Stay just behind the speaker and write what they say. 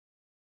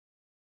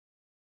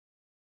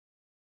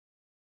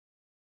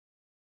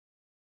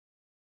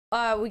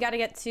We got to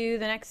get to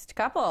the next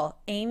couple.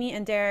 Amy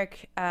and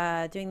Derek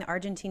doing the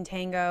Argentine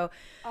Tango.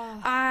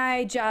 Oh.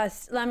 I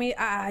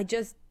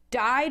just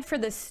died for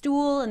the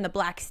stool and the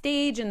black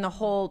stage and the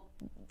whole,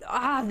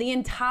 the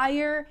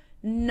entire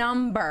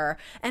number.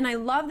 And I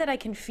love that I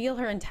can feel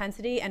her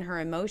intensity and her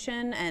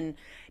emotion and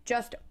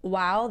just,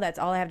 wow, that's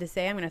all I have to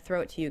say. I'm going to throw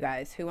it to you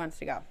guys. Who wants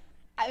to go?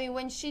 I mean,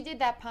 when she did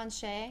that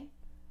penché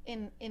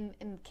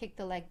and kicked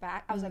the leg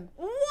back, I was like,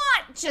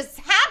 what just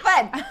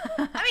happened?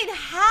 I mean,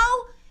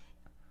 how?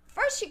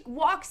 First she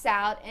walks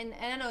out, and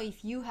I don't know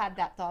if you had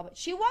that thought, but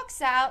she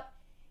walks out,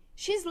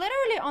 she's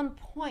literally on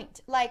point.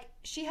 Like,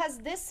 she has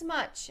this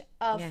much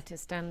of to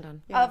stand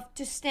on.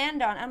 To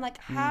stand on. I'm like,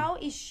 how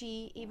is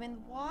she even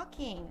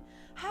walking?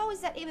 How is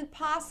that even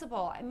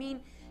possible? I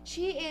mean,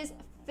 she is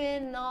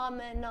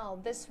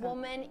phenomenal. This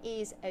woman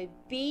is a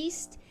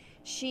beast.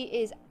 She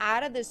is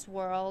out of this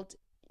world.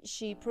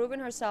 She proven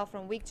herself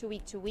from week to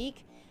week to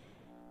week.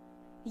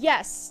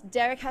 Yes,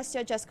 Derek has to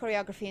adjust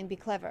choreography and be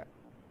clever.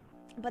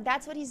 But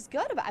that's what he's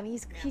good about. I mean,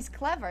 he's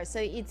clever,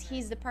 so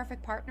he's the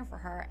perfect partner for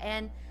her.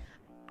 And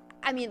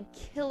I mean,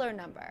 killer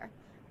number.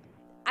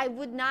 I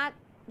would not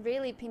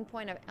really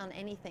pinpoint on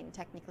anything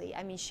technically.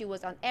 I mean, she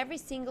was on every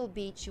single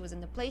beat. She was in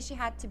the place she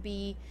had to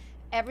be.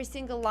 Every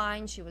single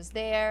line, she was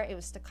there. It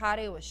was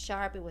staccato. It was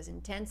sharp. It was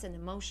intense and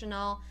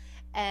emotional.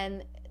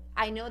 And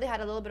I know they had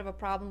a little bit of a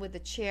problem with the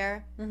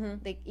chair.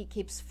 It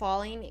keeps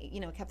falling. You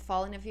know, kept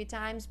falling a few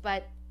times,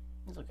 but.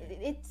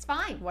 It's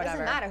fine. Whatever.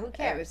 Doesn't matter. Who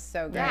cares? It was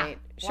so great.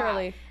 Yeah.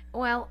 Shirley.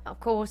 Well, of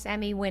course,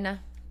 Emmy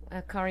winner,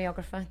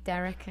 choreographer,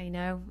 Derek, I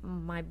know,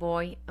 my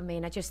boy. I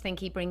mean, I just think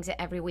he brings it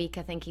every week.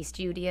 I think he's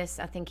studious.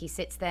 I think he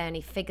sits there and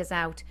he figures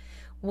out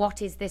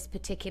what is this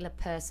particular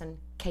person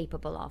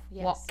capable of?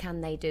 Yes. What can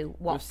they do?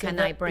 What can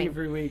I bring?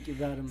 Every week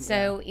about him.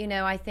 So, you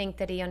know, I think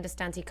that he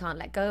understands he can't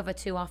let go of her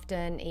too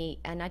often.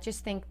 And I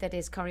just think that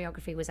his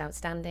choreography was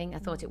outstanding. I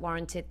thought it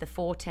warranted the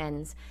 4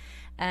 10s.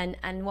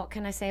 And what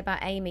can I say about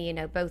Amy? You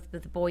know, both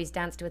of the boys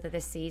danced with her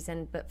this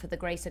season, but for the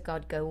grace of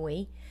God go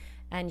we.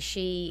 And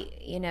she,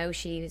 you know,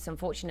 she's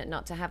unfortunate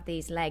not to have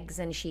these legs,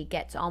 and she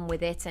gets on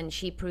with it, and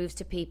she proves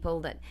to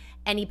people that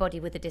anybody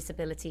with a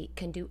disability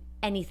can do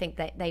anything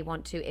that they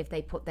want to if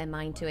they put their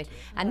mind to it.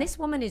 And this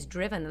woman is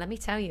driven, let me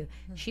tell you.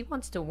 She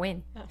wants to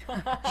win.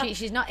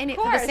 She's not in it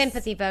for the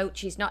sympathy vote.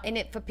 She's not in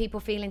it for people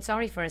feeling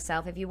sorry for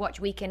herself. If you watch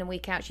week in and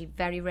week out, she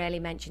very rarely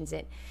mentions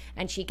it.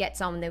 And she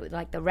gets on with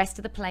like the rest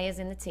of the players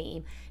in the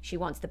team. She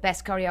wants the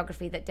best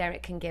choreography that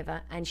Derek can give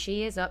her, and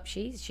she is up.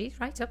 She's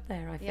right up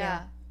there, I feel.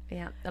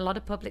 Yeah, a lot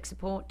of public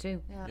support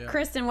too.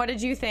 Krystin, what did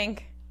you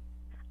think?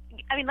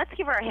 I mean, let's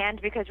give her a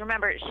hand because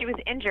remember, she was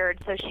injured,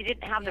 so she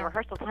didn't have the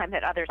rehearsal time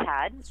that others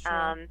had.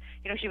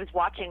 You know, she was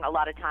watching a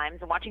lot of times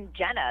and watching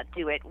Jenna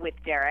do it with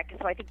Derek,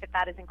 so I think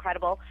that is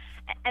incredible.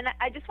 And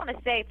I just want to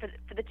say,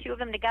 for the two of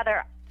them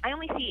together, I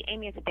only see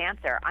Amy as a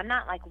dancer. I'm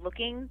not like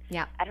looking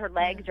at her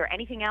legs or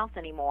anything else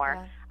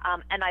anymore.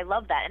 And I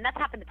love that. And that's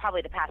happened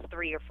probably the past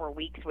 3 or 4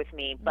 weeks with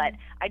me. But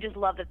I just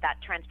love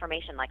that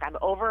transformation. Like, I'm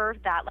over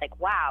that, like,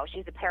 wow,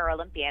 she's a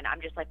Paralympian.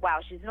 I'm just like, wow,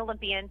 she's an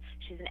Olympian.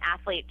 She's an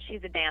athlete.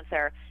 She's a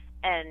dancer.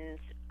 And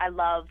I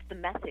love the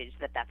message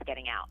that's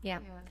getting out. Yeah,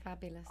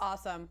 fabulous.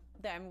 Awesome.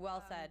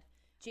 Well said.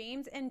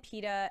 James and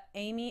Peta,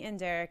 Amy and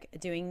Derek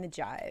doing the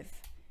jive.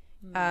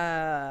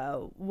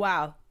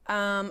 Wow.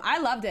 I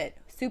loved it.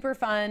 Super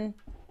fun.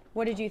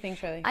 What did you think,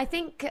 Shirley? I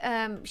think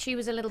she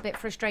was a little bit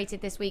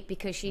frustrated this week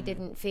because she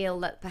didn't feel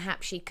that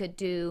perhaps she could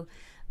do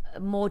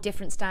more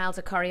different styles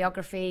of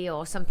choreography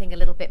or something a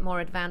little bit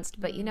more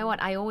advanced. But you know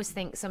what? I always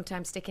think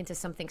sometimes sticking to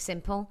something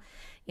simple,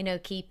 you know,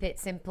 keep it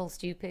simple,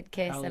 stupid,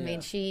 kiss. I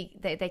mean,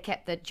 they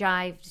kept the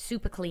jive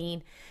super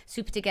clean,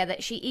 super together.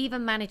 She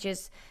even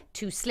manages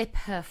to slip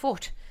her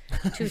foot.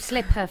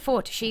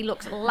 She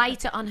looks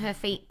lighter on her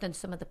feet than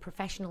some of the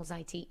professionals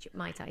I teach,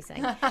 might I say.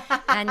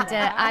 And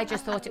I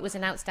just thought it was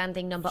an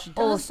outstanding number.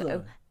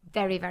 Also,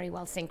 very, very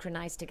well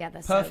synchronized together.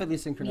 Perfectly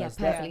synchronized.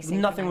 Yeah, perfectly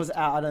synchronized. Nothing was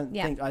out. I don't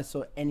think I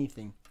saw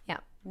anything. Yeah.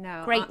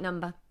 No. Great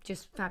number.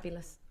 Just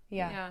fabulous.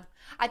 Yeah.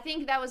 I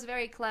think that was a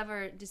very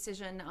clever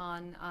decision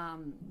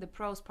on the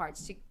pros'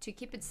 parts to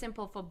keep it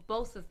simple for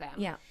both of them.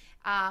 Yeah.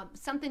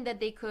 Something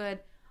that they could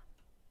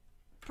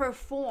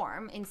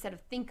perform instead of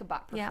think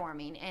about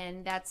performing.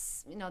 And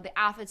that's, you know, the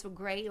outfits were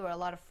great. They were a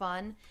lot of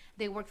fun.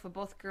 They worked for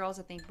both girls.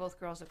 I think both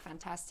girls are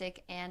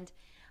fantastic. And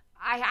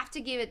I have to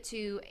give it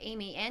to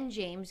Amy and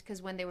James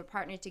because when they were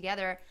partnered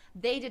together,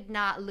 they did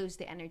not lose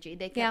the energy.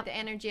 They kept the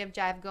energy of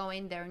jive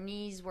going. Their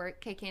knees were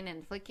kicking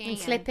and flicking. And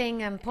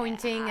slipping and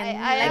pointing and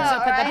legs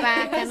up at the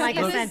back. And like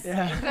I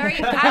said,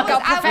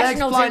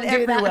 professionals didn't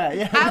do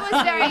that. I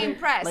was very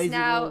impressed.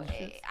 Now,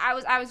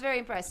 I was very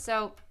impressed.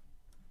 So,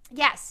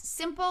 yes,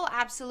 simple,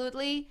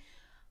 absolutely.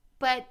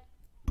 But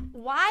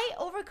why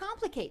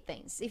overcomplicate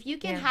things? If you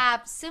can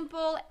have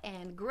simple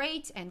and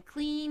great and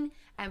clean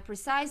and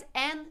precise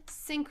and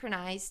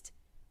synchronized,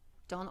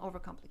 don't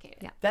overcomplicate it.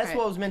 Yeah. That's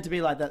what it was meant to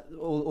be like. That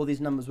all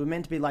these numbers were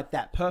meant to be like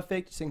that.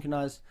 Perfect,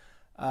 synchronized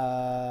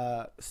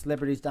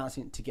celebrities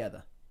dancing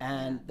together.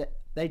 and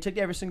they ticked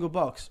every single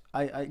box.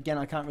 Again,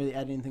 I can't really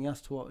add anything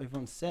else to what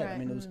everyone said. I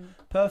mean, it was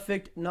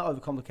perfect, not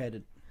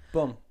overcomplicated.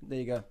 Boom, there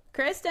you go.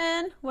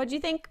 Krystin, what do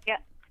you think? Yeah.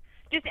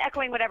 Just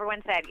echoing what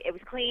everyone said. It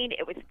was clean,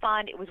 it was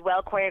fun, it was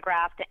well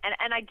choreographed,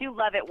 and I do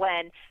love it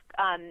when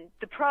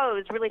the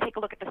pros really take a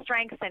look at the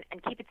strengths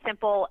and keep it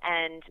simple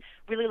and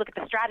really look at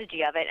the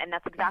strategy of it, and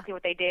that's exactly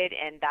what they did,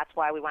 and that's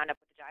why we wound up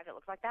with the jive that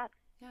looks like that.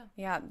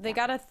 Yeah, they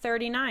got a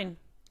 39.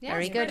 Yeah,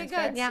 very good. Pretty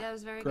good. Yeah, it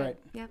was very Great.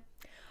 good. Yeah.